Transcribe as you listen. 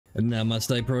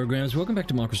Namaste programs, welcome back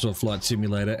to Microsoft Flight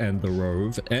Simulator and the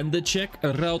Rove and the Czech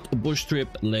route bush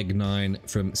trip leg 9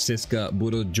 from České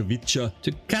Budějovice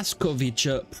to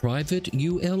Částkovice private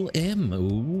ULM.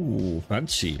 Ooh,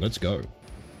 fancy, let's go.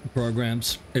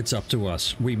 Programs, it's up to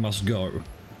us, we must go.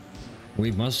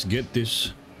 We must get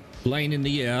this plane in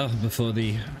the air before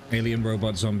the alien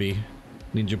robot zombie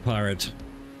ninja pirate.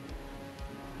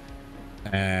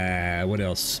 What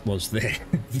else was there?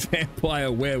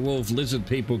 Vampire, werewolf, lizard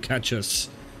people catch us.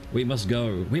 We must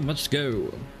go. We must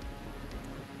go.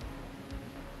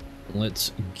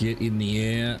 Let's get in the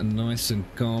air nice and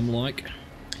calm like.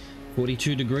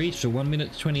 42 degrees for 1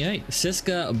 minute 28.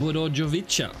 České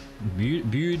Budějovice.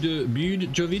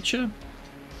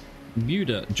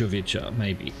 Budějovice,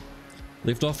 maybe.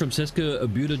 Lift off from České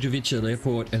Budějovice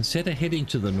airport and set a heading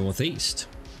to the northeast.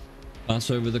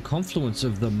 Pass over the confluence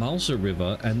of the Malza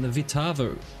River and the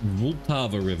Vltava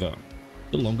River,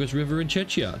 the longest river in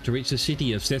Czechia, to reach the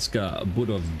city of České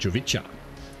Budějovice.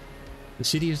 The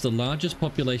city is the largest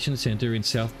population center in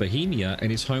South Bohemia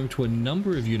and is home to a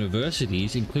number of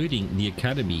universities, including the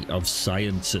Academy of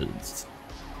Sciences.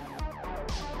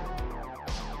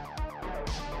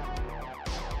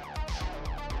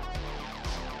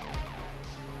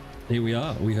 Here we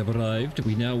are, we have arrived.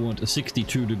 We now want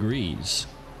 62 degrees.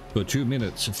 For 2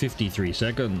 minutes 53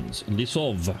 seconds.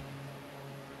 Lisov.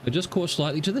 Just course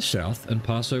slightly to the south and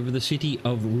pass over the city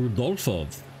of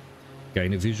Rudolfov.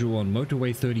 Gain a visual on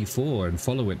motorway 34 and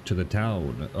follow it to the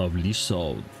town of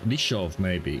Lisov. Lishov,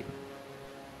 maybe.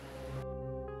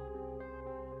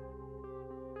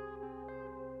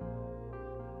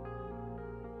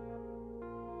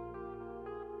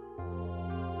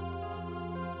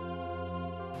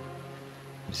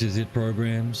 This is it,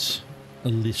 programs.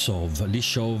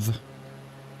 Lishov.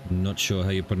 Not sure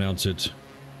how you pronounce it,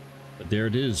 but there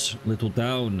it is, little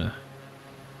town,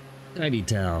 tiny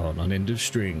town on end of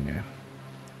string.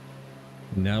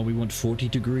 Now we want 40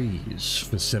 degrees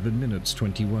for 7 minutes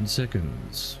 21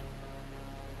 seconds.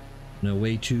 No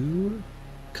way to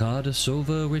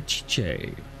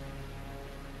Částkovice.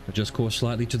 Just course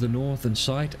slightly to the north and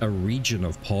sight a region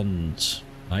of ponds.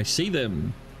 I see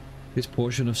them. This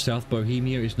portion of South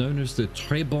Bohemia is known as the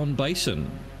Très Bon Basin,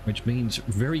 which means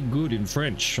very good in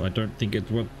French. I don't think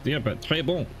it's what, yeah, but Très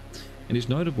Bon. And is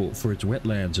notable for its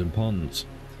wetlands and ponds.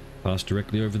 Pass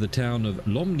directly over the town of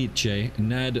Lomnice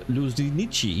nad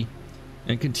Luzinici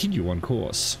and continue on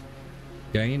course.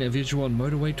 Gain a visual on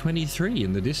motorway 23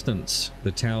 in the distance.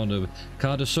 The town of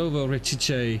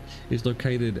Částkovice is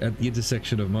located at the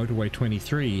intersection of motorway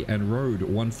 23 and road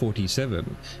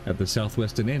 147 at the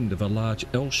southwestern end of a large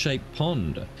L-shaped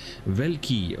pond,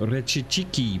 Velký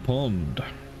Řečický Pond.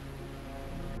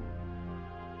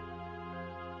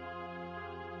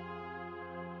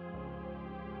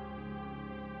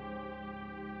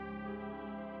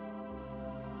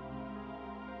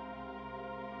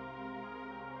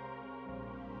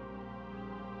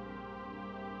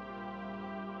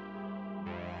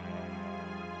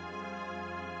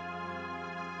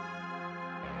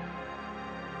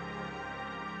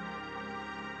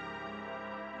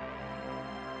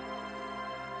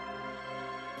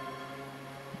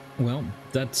 Well,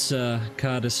 that's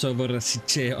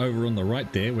Částkovice over on the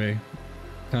right there. We're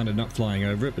kind of not flying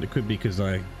over it, but it could be because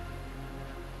I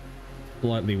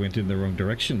slightly went in the wrong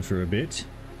direction for a bit.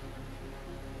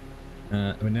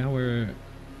 But now we're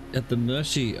at the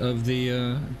mercy of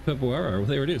the purple arrow.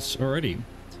 There it is already.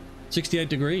 68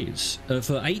 degrees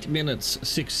for 8 minutes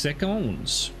 6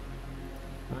 seconds.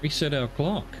 Reset our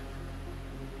clock.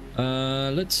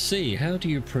 Let's see. How do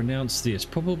you pronounce this?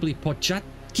 Probably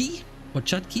Pochatki?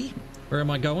 Where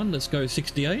am I going? Let's go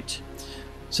 68.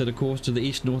 Set a course to the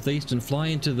east-northeast and fly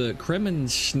into the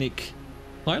Kremenčnik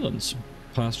Highlands.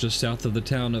 Pass just south of the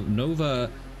town of Nova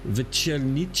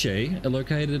Večernice,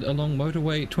 located along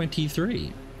motorway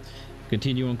 23.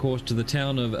 Continue on course to the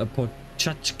town of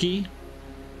Pochatki,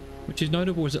 which is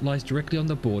notable as it lies directly on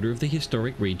the border of the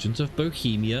historic regions of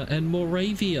Bohemia and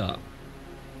Moravia.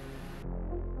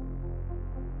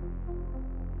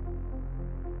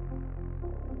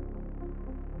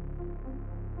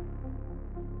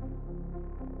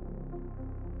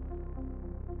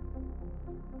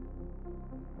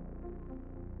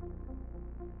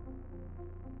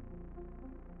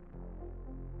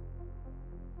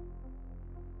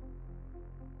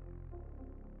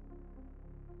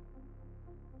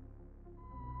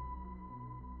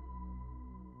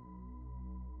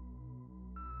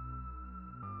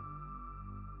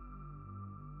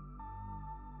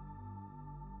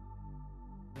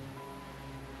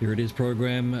 Here it is,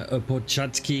 program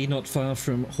Pochatki, not far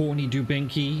from Horny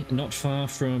Dubenki, not far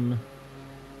from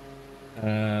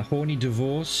Horny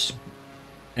Divorce,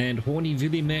 and Horny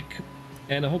Vilimek,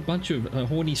 and a whole bunch of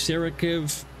Horny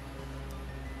Serikev.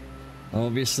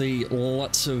 Obviously,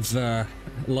 lots of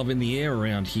love in the air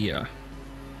around here.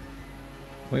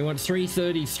 We want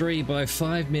 3:33 by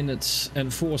 5 minutes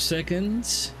and 4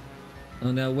 seconds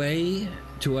on our way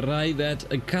to arrive at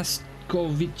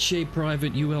Částkovice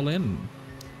private ULM.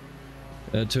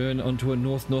 Turn onto a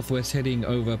north-northwest heading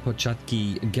over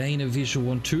Počatky. Gain a visual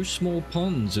on 2 small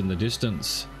ponds in the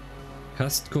distance.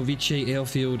 Částkovice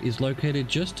airfield is located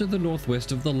just to the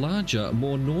northwest of the larger,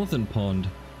 more northern pond,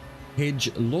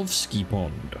 Hedgelovsky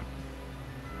Pond.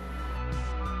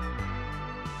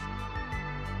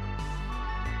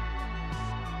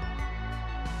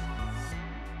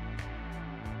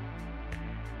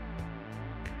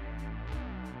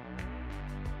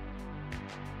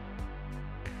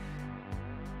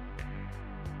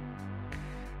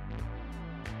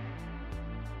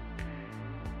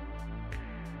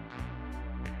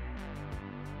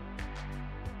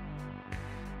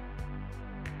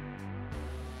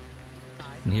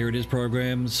 And here it is,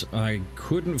 programs. I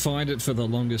couldn't find it for the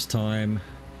longest time,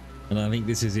 and I think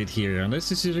this is it here, unless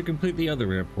this is a completely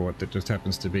other airport that just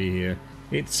happens to be here.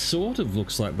 It sort of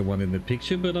looks like the one in the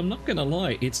picture, but I'm not gonna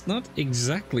lie, it's not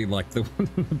exactly like the one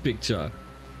in the picture.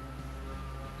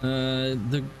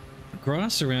 The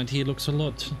grass around here looks a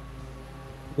lot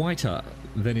whiter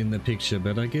than in the picture,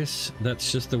 but I guess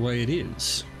that's just the way it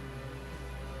is.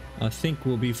 I think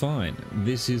we'll be fine.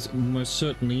 This is most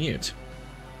certainly it.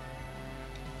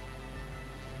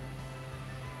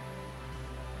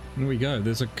 Here we go,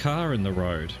 there's a car in the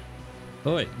road.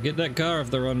 Oi, get that car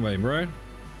off the runway, bro.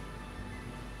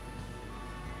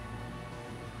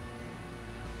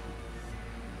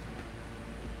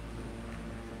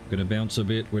 Gonna bounce a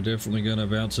bit, we're definitely gonna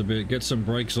bounce a bit. Get some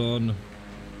brakes on.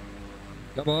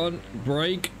 Come on,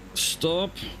 brake,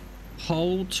 stop,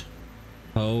 hold,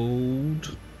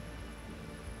 hold.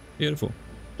 Beautiful,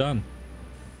 done.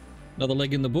 Another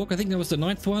leg in the book. I think that was the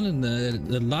 9th one, and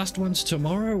the last one's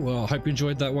tomorrow. Well, I hope you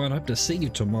enjoyed that one. I hope to see you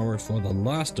tomorrow for the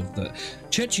last of the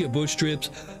Czechia bush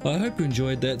trips. I hope you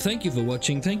enjoyed that. Thank you for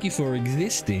watching. Thank you for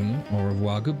existing. Au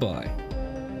revoir, goodbye.